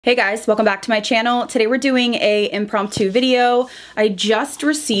Hey guys, welcome back to my channel. Today we're doing a impromptu video. I just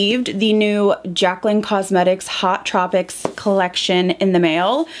received the new Jaclyn Cosmetics Haute Tropics collection in the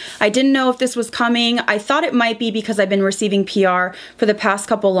mail. I didn't know if this was coming. I thought it might be because I've been receiving PR for the past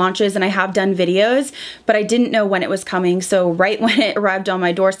couple launches and I have done videos, but I didn't know when it was coming. So right when it arrived on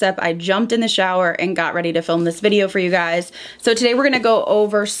my doorstep, I jumped in the shower and got ready to film this video for you guys. So today we're gonna go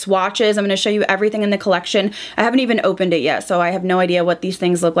over swatches. I'm gonna show you everything in the collection. I haven't even opened it yet, so I have no idea what these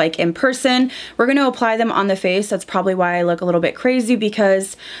things look like in person. We're going to apply them on the face. That's probably why I look a little bit crazy,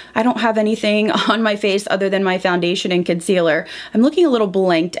 because I don't have anything on my face other than my foundation and concealer. I'm looking a little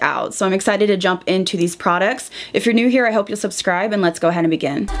blanked out, so I'm excited to jump into these products. If you're new here, I hope you'll subscribe, and let's go ahead and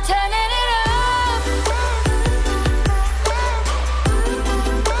begin.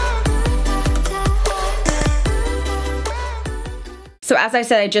 So as I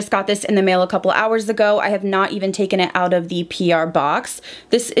said, I just got this in the mail a couple hours ago. I have not even taken it out of the PR box.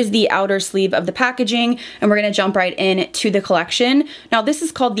 This is the outer sleeve of the packaging, and we're gonna jump right in to the collection. Now this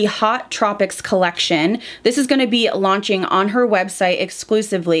is called the Haute Tropics collection. This is gonna be launching on her website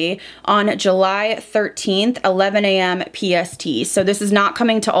exclusively on July 13th, 11 a.m. PST. So this is not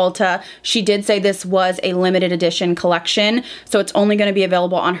coming to Ulta. She did say this was a limited edition collection, so it's only gonna be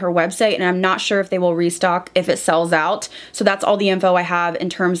available on her website, and I'm not sure if they will restock if it sells out. So that's all the info I have in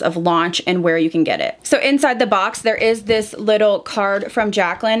terms of launch and where you can get it. So inside the box, there is this little card from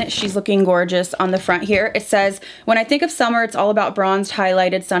Jaclyn. She's looking gorgeous on the front here. It says, "When I think of summer, it's all about bronzed,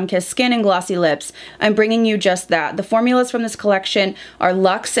 highlighted, sun-kissed skin and glossy lips. I'm bringing you just that. The formulas from this collection are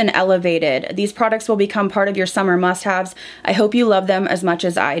luxe and elevated. These products will become part of your summer must-haves. I hope you love them as much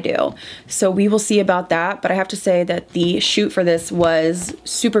as I do." So we will see about that, but I have to say that the shoot for this was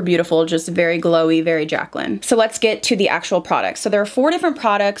super beautiful, just very glowy, very Jaclyn. So let's get to the actual products. So there are 4 different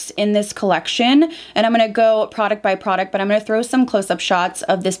products in this collection, and I'm gonna go product by product, but I'm gonna throw some close-up shots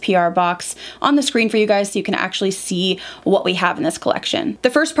of this PR box on the screen for you guys so you can actually see what we have in this collection. The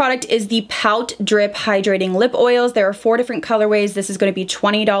first product is the POUT Drip Hydrating Lip Oils. There are 4 different colorways. This is gonna be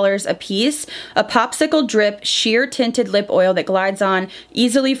 $20 a piece. A popsicle drip sheer tinted lip oil that glides on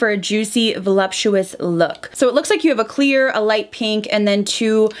easily for a juicy, voluptuous look. So it looks like you have a clear, a light pink, and then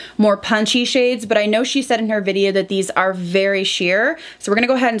 2 more punchy shades, but I know she said in her video that these are very sheer. So we're gonna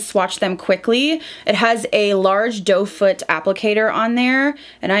go ahead and swatch them quickly. It has a large doe foot applicator on there,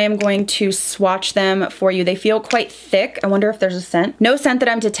 and I am going to swatch them for you. They feel quite thick. I wonder if there's a scent. No scent that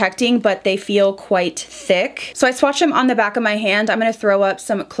I'm detecting, but they feel quite thick. So I swatched them on the back of my hand. I'm gonna throw up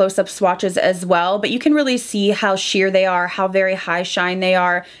some close-up swatches as well, but you can really see how sheer they are, how very high shine they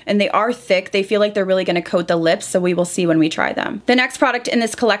are, and they are thick. They feel like they're really gonna coat the lips, so we will see when we try them. The next product in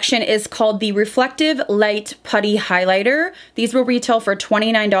this collection is called the Reflective Light Putty Highlighter. These will retail for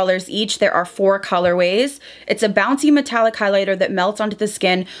 $29 each. There are 4 colorways. It's a bouncy metallic highlighter that melts onto the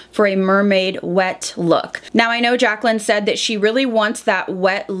skin for a mermaid wet look. Now I know Jaclyn said that she really wants that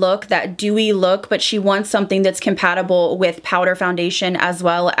wet look, that dewy look, but she wants something that's compatible with powder foundation as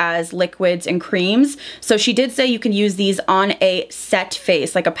well as liquids and creams. So she did say you can use these on a set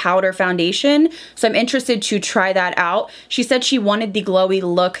face, like a powder foundation. So I'm interested to try that out. She said she wanted the glowy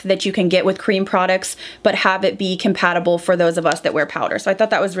look that you can get with cream products, but have it be compatible for those of us that wear powder. So I thought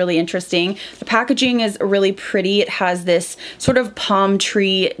that was really interesting. The packaging is really pretty. It has this sort of palm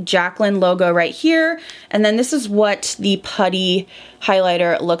tree Jaclyn logo right here. And then this is what the putty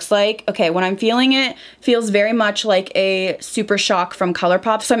highlighter looks like. Okay, when I'm feeling it, feels very much like a Super Shock from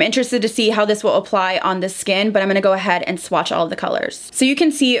ColourPop. So I'm interested to see how this will apply on the skin, but I'm gonna go ahead and swatch all of the colors. So you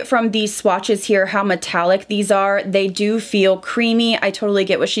can see from these swatches here how metallic these are. They do feel creamy. I totally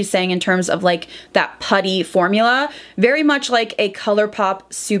get what she's saying in terms of like that putty formula. Very much like a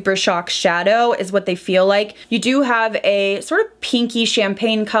ColourPop Super Shock shadow is what they feel like. You do have a sort of pinky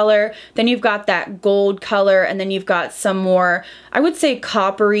champagne color, then you've got that gold color, and then you've got some more, I would say,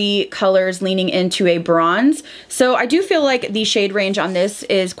 coppery colors leaning into a bronze. So I do feel like the shade range on this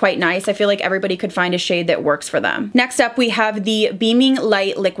is quite nice. I feel like everybody could find a shade that works for them. Next up, we have the Beaming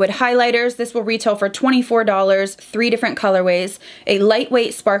Light Liquid Highlighters. This will retail for $24, 3 different colorways, a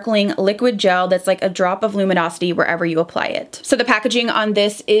lightweight sparkling liquid gel that's like a drop of luminosity wherever you apply it. So the packaging on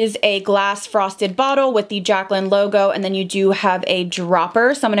this is a glass frosted bottle with the Jaclyn logo, and then you do have a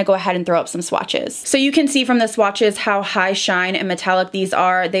dropper. So I'm gonna go ahead and throw up some swatches. So you can see from the swatches how high shine and metallic metallic these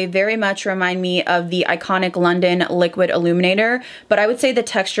are. They very much remind me of the iconic London Liquid Illuminator, but I would say the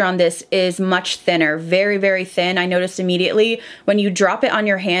texture on this is much thinner, very, very thin. I noticed immediately when you drop it on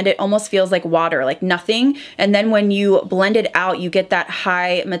your hand, it almost feels like water, like nothing. And then when you blend it out, you get that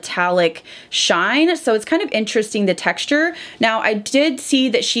high metallic shine. So it's kind of interesting, the texture. Now, I did see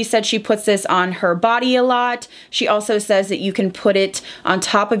that she said she puts this on her body a lot. She also says that you can put it on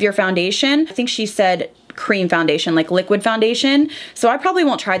top of your foundation. I think she said cream foundation, like liquid foundation. So I probably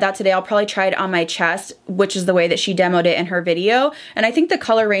won't try that today. I'll probably try it on my chest, which is the way that she demoed it in her video. And I think the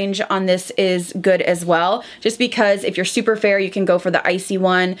color range on this is good as well, just because if you're super fair, you can go for the icy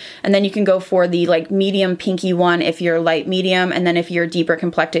one, and then you can go for the like medium pinky one if you're light medium, and then if you're deeper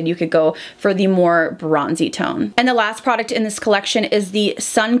complected, you could go for the more bronzy tone. And the last product in this collection is the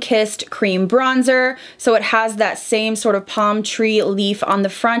Sun-Kissed Cream Bronzer. So it has that same sort of palm tree leaf on the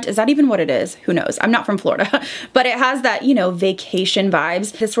front. Is that even what it is? Who knows? I'm not from Florida, but it has that, you know, vacation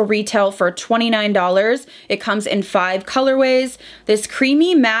vibes. This will retail for $29. It comes in 5 colorways. This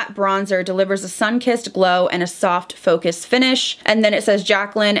creamy matte bronzer delivers a sun-kissed glow and a soft focus finish. And then it says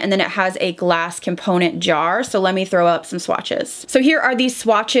Jaclyn, and then it has a glass component jar. So let me throw up some swatches. So here are these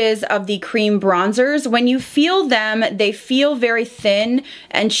swatches of the cream bronzers. When you feel them, they feel very thin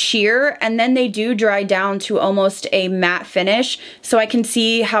and sheer, and then they do dry down to almost a matte finish. So I can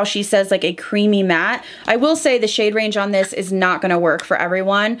see how she says like a creamy matte. I will say the shade range on this is not gonna work for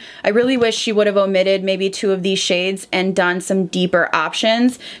everyone. I really wish she would have omitted maybe 2 of these shades and done some deeper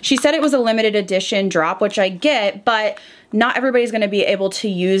options. She said it was a limited edition drop, which I get, but not everybody's gonna be able to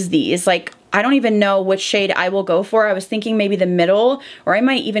use these. Like, I don't even know which shade I will go for. I was thinking maybe the middle, or I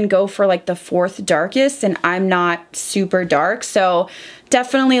might even go for like the 4th darkest, and I'm not super dark. So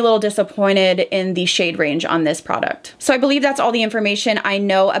definitely a little disappointed in the shade range on this product. So I believe that's all the information I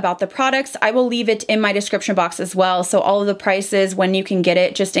know about the products. I will leave it in my description box as well. So all of the prices, when you can get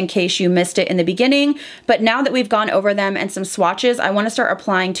it, just in case you missed it in the beginning. But now that we've gone over them and some swatches, I wanna start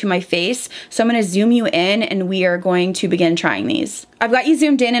applying to my face. So I'm gonna zoom you in and we are going to begin trying these. I've got you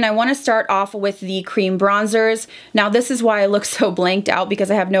zoomed in, and I wanna start off with the cream bronzers. Now this is why I look so blanked out,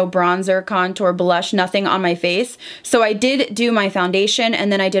 because I have no bronzer, contour, blush, nothing on my face. So I did do my foundation,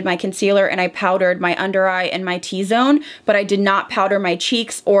 and then I did my concealer, and I powdered my under eye and my T-zone, but I did not powder my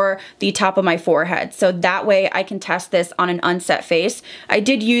cheeks or the top of my forehead. So that way I can test this on an unset face. I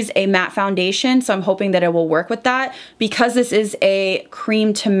did use a matte foundation, so I'm hoping that it will work with that. Because this is a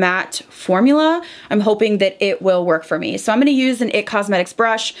cream to matte formula, I'm hoping that it will work for me. So I'm gonna use an IT Cosmetics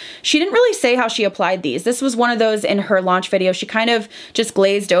brush. She didn't really say how she applied these. This was one of those in her launch video. She kind of just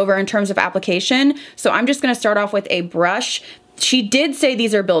glazed over in terms of application. So I'm just gonna start off with a brush. She did say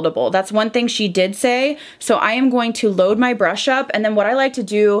these are buildable. That's one thing she did say. So I am going to load my brush up, and then what I like to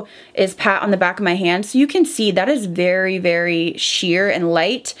do is pat on the back of my hand. So you can see that is very, very sheer and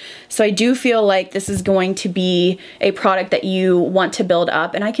light. So I do feel like this is going to be a product that you want to build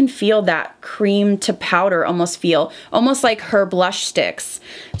up, and I can feel that cream to powder almost feel, almost like her blush sticks.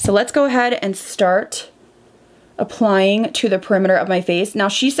 So let's go ahead and start applying to the perimeter of my face. Now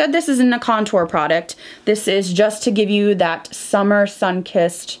she said this isn't a contour product. This is just to give you that summer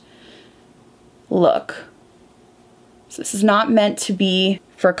sun-kissed look. So this is not meant to be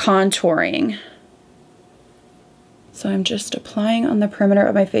for contouring. So I'm just applying on the perimeter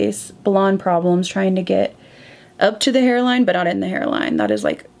of my face. Blonde problems, trying to get up to the hairline, but not in the hairline. That is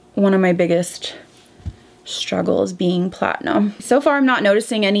like one of my biggest struggles being platinum. So far I'm not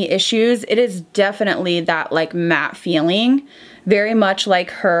noticing any issues. It is definitely that like matte feeling, very much like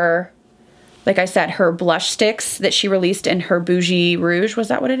her, like I said, her blush sticks that she released in her Bougie Rouge. Was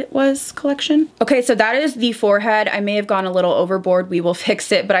that what it was collection? Okay, so that is the forehead. I may have gone a little overboard. We will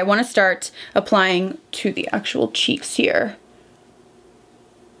fix it, but I want to start applying to the actual cheeks here.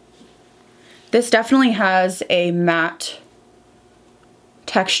 This definitely has a matte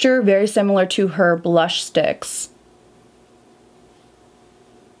texture, very similar to her blush sticks.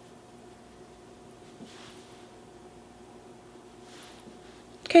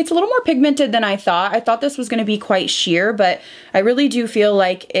 Okay, it's a little more pigmented than I thought. I thought this was gonna be quite sheer, but I really do feel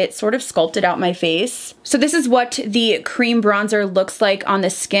like it sort of sculpted out my face. So this is what the cream bronzer looks like on the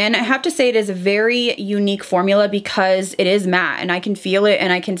skin. I have to say it is a very unique formula because it is matte and I can feel it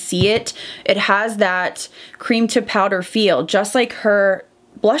and I can see it. It has that cream to powder feel, just like her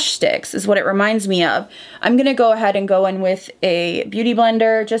blush sticks is what it reminds me of. I'm gonna go ahead and go in with a beauty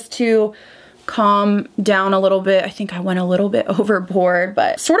blender just to calm down a little bit. I think I went a little bit overboard,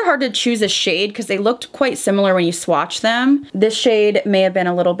 but sort of hard to choose a shade because they looked quite similar when you swatch them. This shade may have been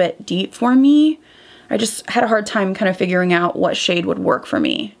a little bit deep for me. I just had a hard time kind of figuring out what shade would work for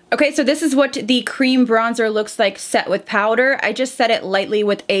me. Okay, so this is what the cream bronzer looks like set with powder. I just set it lightly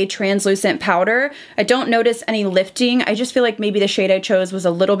with a translucent powder. I don't notice any lifting. I just feel like maybe the shade I chose was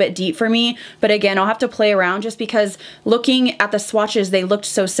a little bit deep for me. But again, I'll have to play around just because looking at the swatches, they looked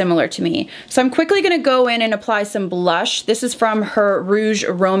so similar to me. So I'm quickly gonna go in and apply some blush. This is from her Rouge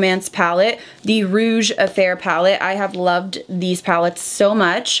Romance palette, the Rouge Affair palette. I have loved these palettes so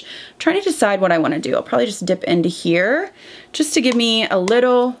much. I'm trying to decide what I wanna do. I'll probably just dip into here just to give me a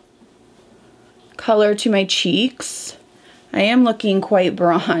little color to my cheeks. I am looking quite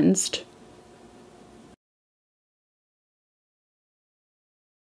bronzed.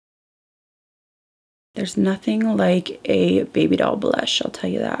 There's nothing like a baby doll blush, I'll tell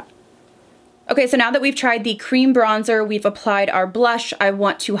you that. Okay, so now that we've tried the cream bronzer, we've applied our blush, I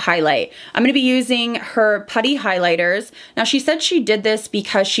want to highlight. I'm gonna be using her PUTTY highlighters. Now she said she did this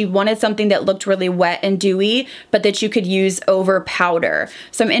because she wanted something that looked really wet and dewy, but that you could use over powder.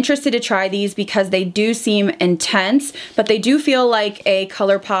 So I'm interested to try these because they do seem intense, but they do feel like a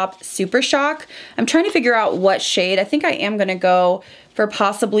ColourPop Super Shock. I'm trying to figure out what shade. I think I am gonna go for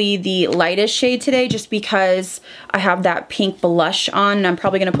possibly the lightest shade today just because I have that pink blush on and I'm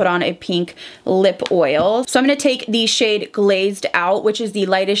probably gonna put on a pink lip oil. So I'm gonna take the shade Glazed Out, which is the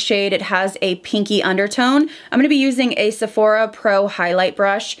lightest shade. It has a pinky undertone. I'm gonna be using a Sephora Pro highlight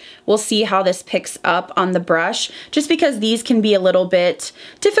brush. We'll see how this picks up on the brush just because these can be a little bit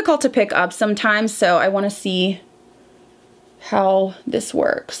difficult to pick up sometimes, so I wanna see how this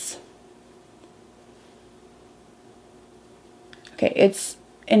works. Okay, it's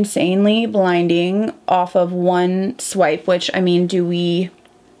insanely blinding off of one swipe, which, I mean, do we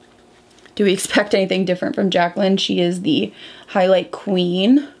expect anything different from Jaclyn? She is the highlight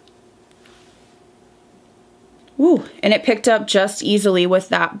queen. Ooh, and it picked up just easily with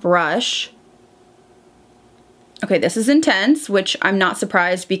that brush. Okay, this is intense, which I'm not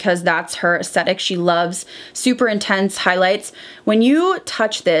surprised because that's her aesthetic. She loves super intense highlights. When you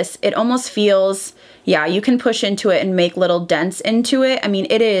touch this, it almost feels, yeah, you can push into it and make little dents into it. I mean,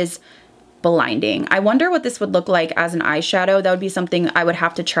 it is blinding. I wonder what this would look like as an eyeshadow. That would be something I would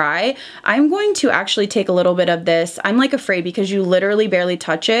have to try. I'm going to actually take a little bit of this. I'm like afraid because you literally barely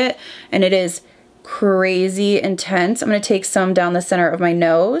touch it and it is crazy intense. I'm gonna take some down the center of my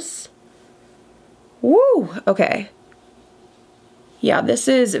nose. Woo, okay. Yeah, this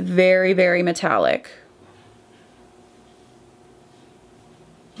is very, very metallic.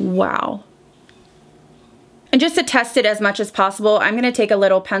 Wow. And just to test it as much as possible, I'm gonna take a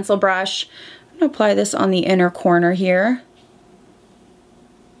little pencil brush. I'm gonna apply this on the inner corner here.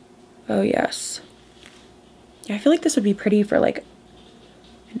 Oh yes. Yeah, I feel like this would be pretty for like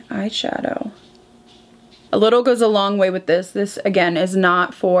an eyeshadow. A little goes a long way with this. This, again, is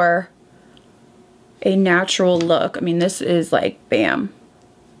not for a natural look. I mean, this is like, bam.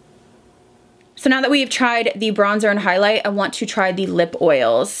 So now that we've tried the bronzer and highlight, I want to try the lip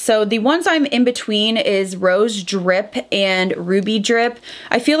oils. So the ones I'm in between is Rose Drip and Ruby Drip.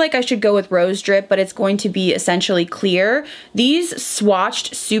 I feel like I should go with Rose Drip, but it's going to be essentially clear. These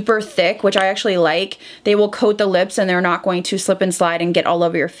swatched super thick, which I actually like. They will coat the lips and they're not going to slip and slide and get all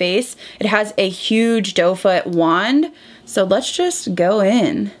over your face. It has a huge doe foot wand. So let's just go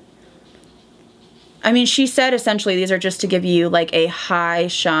in. I mean, she said essentially these are just to give you like a high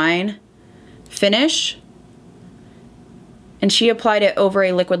shine finish, and she applied it over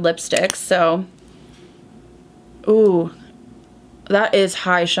a liquid lipstick, so ooh, that is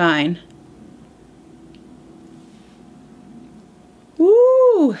high shine.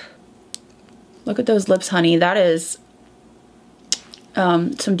 Woo! Look at those lips, honey. That is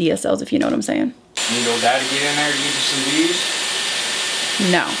some DSLs, if you know what I'm saying. You know daddy get in there to give you some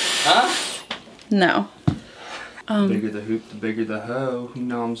views? No. Huh? No. The bigger the hoop, the bigger the hoe, you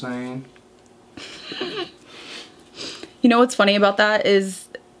know what I'm saying? You know what's funny about that is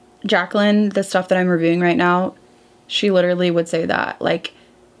Jaclyn, the stuff that I'm reviewing right now, she literally would say that, like,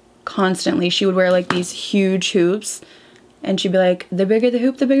 constantly. She would wear like these huge hoops and she'd be like, the bigger the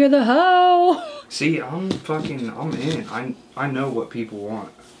hoop, the bigger the hoe. See, I'm in. I know what people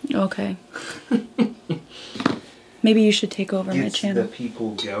want. Okay. Maybe you should take over my channel. It's the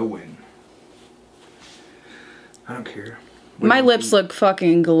people going. I don't care. My lips look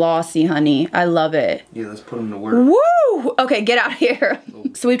fucking glossy, honey. I love it. Yeah, let's put them to work. Woo! Okay, get out of here. Little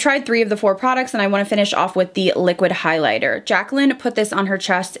So we've tried 3 of the 4 products, and I want to finish off with the liquid highlighter. Jaclyn put this on her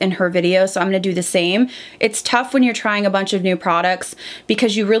chest in her video, so I'm going to do the same. It's tough when you're trying a bunch of new products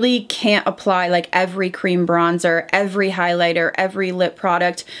because you really can't apply like every cream bronzer, every highlighter, every lip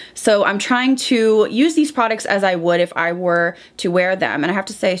product. So I'm trying to use these products as I would if I were to wear them. And I have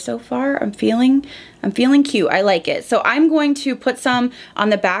to say, so far, I'm feeling cute. I like it. So I'm going to put some on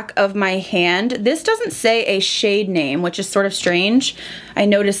the back of my hand. This doesn't say a shade name, which is sort of strange. I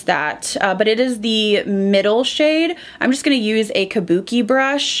noticed that, but it is the middle shade. I'm just gonna use a kabuki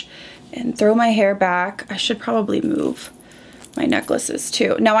brush and throw my hair back. I should probably move my necklaces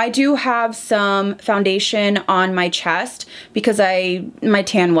too. Now I do have some foundation on my chest because my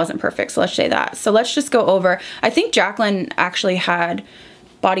tan wasn't perfect, so let's say that. So let's just go over. I think Jaclyn actually had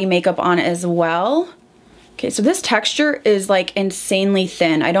body makeup on as well. Okay, so this texture is like insanely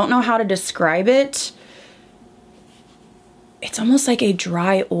thin. I don't know how to describe it. It's almost like a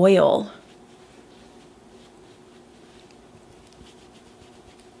dry oil.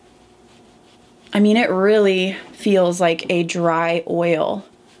 I mean, it really feels like a dry oil.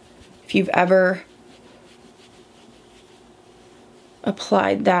 If you've ever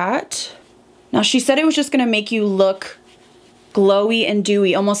applied that. Now, she said it was just gonna make you look glowy and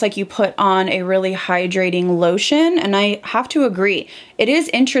dewy, almost like you put on a really hydrating lotion, and I have to agree. It is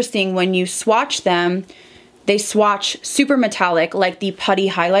interesting when you swatch them, they swatch super metallic like the putty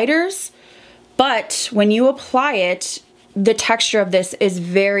highlighters, but when you apply it, the texture of this is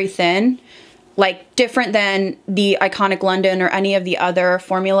very thin, like different than the Iconic London or any of the other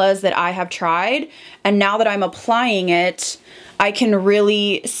formulas that I have tried. And now that I'm applying it, I can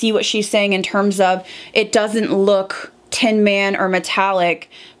really see what she's saying in terms of it doesn't look Tin Man or metallic,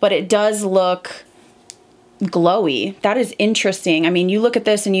 but it does look glowy. That is interesting. I mean, you look at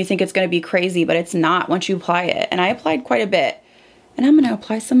this and you think it's going to be crazy, but it's not once you apply it. And I applied quite a bit, and I'm going to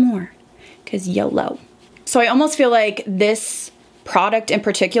apply some more because YOLO. So I almost feel like this product in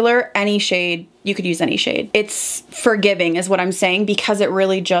particular, any shade, you could use any shade. It's forgiving is what I'm saying, because it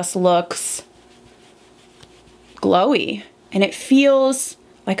really just looks glowy and it feels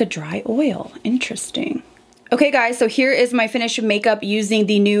like a dry oil. Interesting. Okay guys, so here is my finished makeup using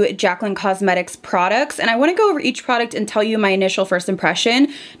the new Jaclyn Cosmetics products, and I want to go over each product and tell you my initial first impression.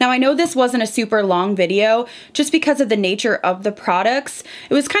 Now I know this wasn't a super long video just because of the nature of the products.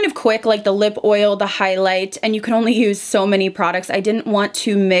 It was kind of quick, like the lip oil, the highlight, and you can only use so many products. I didn't want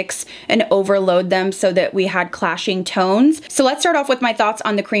to mix and overload them so that we had clashing tones. So let's start off with my thoughts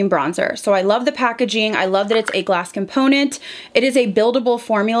on the cream bronzer. So I love the packaging. I love that it's a glass component. It is a buildable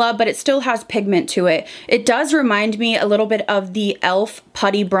formula, but it still has pigment to it. It does remind me a little bit of the e.l.f.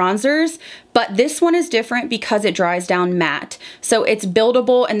 putty bronzers, but this one is different because it dries down matte. So it's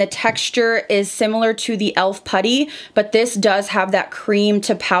buildable and the texture is similar to the e.l.f. putty, but this does have that cream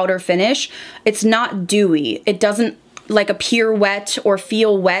to powder finish. It's not dewy. It doesn't like appear wet or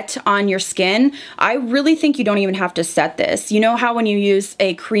feel wet on your skin. I really think you don't even have to set this. You know how when you use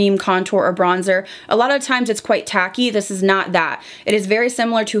a cream contour or bronzer, a lot of times it's quite tacky. This is not that. It is very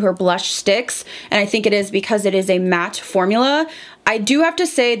similar to her blush sticks, and I think it is because it is a matte formula. I do have to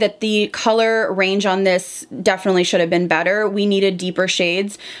say that the color range on this definitely should have been better. We needed deeper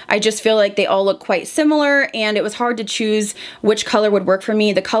shades. I just feel like they all look quite similar, and it was hard to choose which color would work for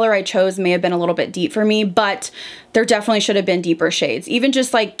me. The color I chose may have been a little bit deep for me, but there definitely should have been deeper shades. Even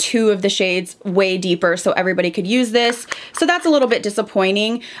just like 2 of the shades way deeper so everybody could use this. So that's a little bit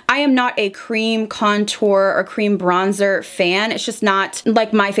disappointing. I am not a cream contour or cream bronzer fan. It's just not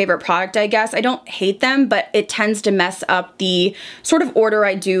like my favorite product, I guess. I don't hate them, but it tends to mess up the sort of order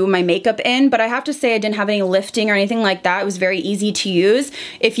I do my makeup in. But I have to say I didn't have any lifting or anything like that. It was very easy to use.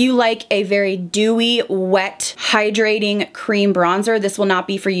 If you like a very dewy, wet, hydrating cream bronzer, this will not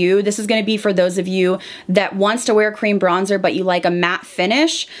be for you. This is going to be for those of you that wants to wear cream bronzer but you like a matte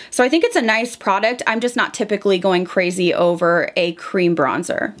finish. So I think it's a nice product. I'm just not typically going crazy over a cream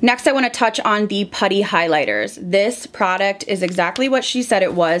bronzer. Next, I want to touch on the putty highlighters. This product is exactly what she said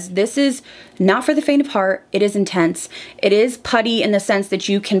it was. This is not for the faint of heart. It is intense. It is putty in the sense that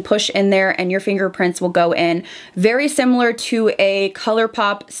you can push in there and your fingerprints will go in. Very similar to a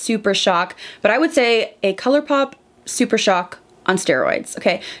ColourPop Super Shock, but I would say a ColourPop Super Shock on steroids,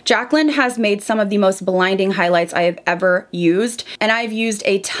 okay? Jaclyn has made some of the most blinding highlights I have ever used, and I've used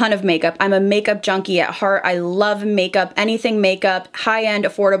a ton of makeup. I'm a makeup junkie at heart. I love makeup, anything makeup, high-end,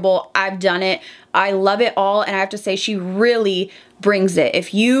 affordable, I've done it. I love it all, and I have to say she really brings it.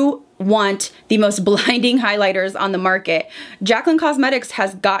 If you want the most blinding highlighters on the market, Jaclyn Cosmetics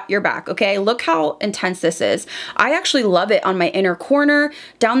has got your back, okay? Look how intense this is. I actually love it on my inner corner,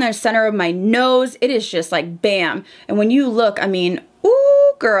 down the center of my nose. It is just like bam. And when you look, I mean, ooh,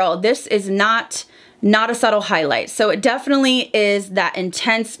 girl, this is not a subtle highlight. So it definitely is that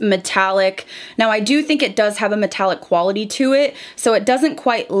intense metallic. Now I do think it does have a metallic quality to it, so it doesn't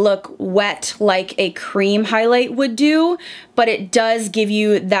quite look wet like a cream highlight would do, but it does give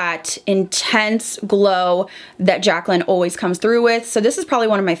you that intense glow that Jaclyn always comes through with. So this is probably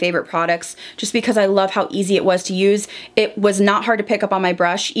one of my favorite products just because I love how easy it was to use. It was not hard to pick up on my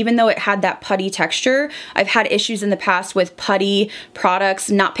brush, even though it had that putty texture. I've had issues in the past with putty products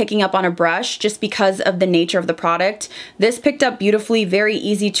not picking up on a brush just because of the nature of the product. This picked up beautifully, very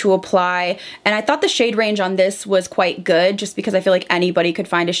easy to apply, and I thought the shade range on this was quite good just because I feel like anybody could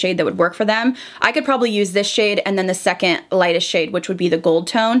find a shade that would work for them. I could probably use this shade and then the second lightest shade, which would be the gold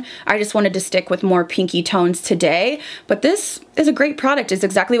tone. I just wanted to stick with more pinky tones today, but this is a great product. It's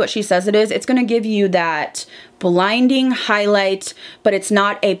exactly what she says it is. It's going to give you that blinding highlight, but it's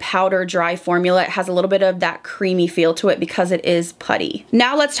not a powder dry formula. It has a little bit of that creamy feel to it because it is putty.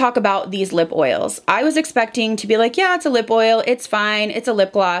 Now let's talk about these lip oils. I was expecting to be like, yeah, it's a lip oil, it's fine, it's a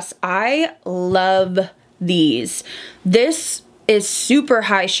lip gloss. I love these. This is super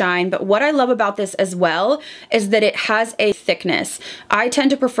high shine, but what I love about this as well is that it has a thickness. I tend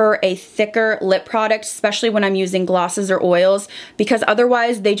to prefer a thicker lip product, especially when I'm using glosses or oils, because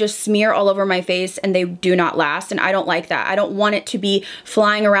otherwise they just smear all over my face and they do not last, and I don't like that. I don't want it to be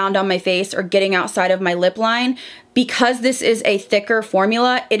flying around on my face or getting outside of my lip line. Because this is a thicker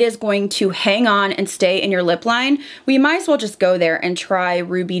formula, it is going to hang on and stay in your lip line. We might as well just go there and try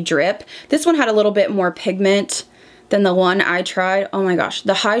Ruby Drip. This one had a little bit more pigment than the one I tried. Oh my gosh,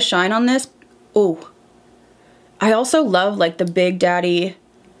 the high shine on this. Ooh. I also love like the Big Daddy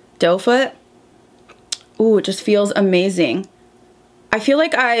Doe Foot. Ooh, it just feels amazing. I feel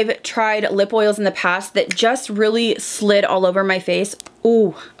like I've tried lip oils in the past that just really slid all over my face.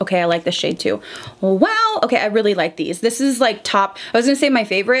 Ooh, okay, I like this shade too. Wow, okay, I really like these. This is like top, I was gonna say my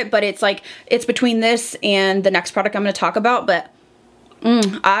favorite, but it's like, it's between this and the next product I'm gonna talk about, but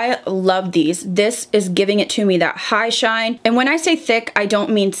I love these. This is giving it to me that high shine. And when I say thick, I don't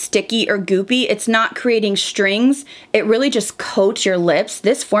mean sticky or goopy. It's not creating strings. It really just coats your lips.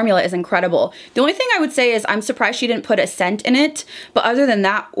 This formula is incredible. The only thing I would say is I'm surprised she didn't put a scent in it. But other than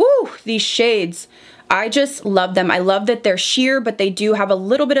that, ooh, these shades, I just love them. I love that they're sheer, but they do have a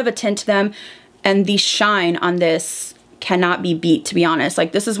little bit of a tint to them. And the shine on this cannot be beat, to be honest.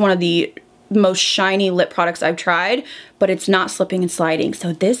 Like, this is one of the most shiny lip products I've tried, but it's not slipping and sliding.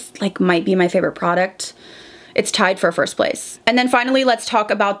 So this like might be my favorite product. It's tied for first place. And then finally, let's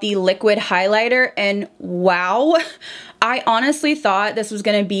talk about the liquid highlighter, and wow, I honestly thought this was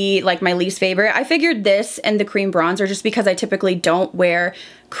gonna be like my least favorite. I figured this and the cream bronzer, just because I typically don't wear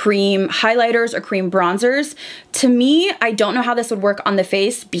cream highlighters or cream bronzers. To me, I don't know how this would work on the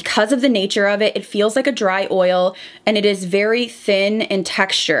face because of the nature of it. It feels like a dry oil and it is very thin in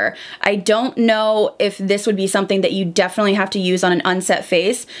texture. I don't know if this would be something that you definitely have to use on an unset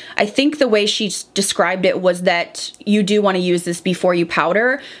face. I think the way she described it was that you do want to use this before you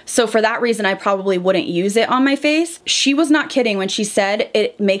powder. So for that reason, I probably wouldn't use it on my face. She was not kidding when she said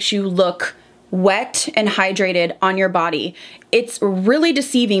it makes you look wet and hydrated on your body. It's really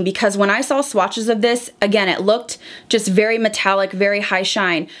deceiving because when I saw swatches of this, again, it looked just very metallic, very high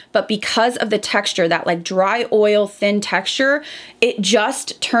shine, but because of the texture, that like dry oil thin texture, it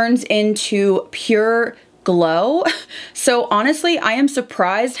just turns into pure glow. So honestly, I am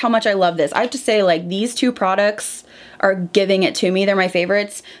surprised how much I love this. I have to say, like, these two products are giving it to me. They're my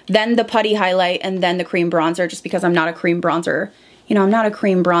favorites. Then the putty highlight and then the cream bronzer, just because I'm not a cream bronzer. You know, I'm not a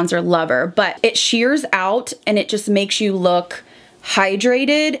cream bronzer lover, but it shears out and it just makes you look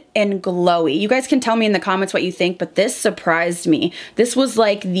hydrated and glowy. You guys can tell me in the comments what you think, but this surprised me. This was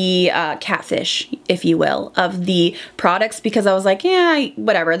like the catfish, if you will, of the products, because I was like, yeah,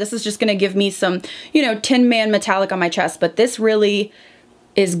 whatever. This is just gonna give me some, you know, Tin Man metallic on my chest, but this really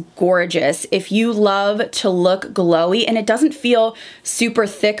is gorgeous. If you love to look glowy, and it doesn't feel super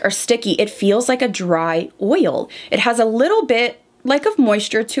thick or sticky, it feels like a dry oil. It has a little bit like of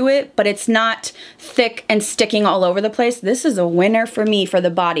moisture to it, but it's not thick and sticking all over the place. This is a winner for me for the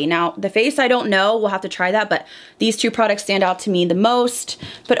body. Now, the face, I don't know. We'll have to try that, but these two products stand out to me the most.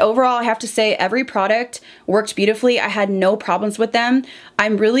 But overall, I have to say every product worked beautifully. I had no problems with them.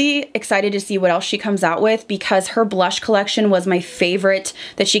 I'm really excited to see what else she comes out with because her blush collection was my favorite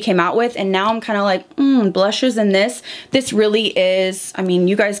that she came out with. And now I'm kind of like, blushes in this. This really is, I mean,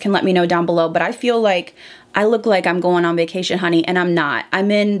 you guys can let me know down below, but I feel like I look like I'm going on vacation, honey, and I'm not. I'm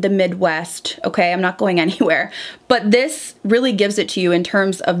in the Midwest, okay? I'm not going anywhere. But this really gives it to you in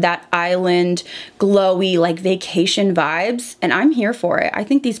terms of that island, glowy, like vacation vibes, and I'm here for it. I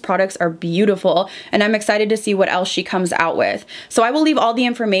think these products are beautiful, and I'm excited to see what else she comes out with. So I will leave all the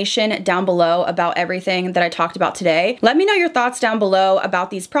information down below about everything that I talked about today. Let me know your thoughts down below about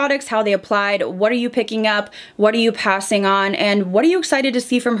these products, how they applied, what are you picking up, what are you passing on, and what are you excited to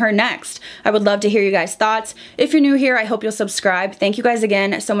see from her next? I would love to hear you guys' thoughts. If you're new here, I hope you'll subscribe. Thank you guys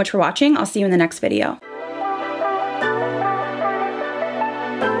again so much for watching. I'll see you in the next video.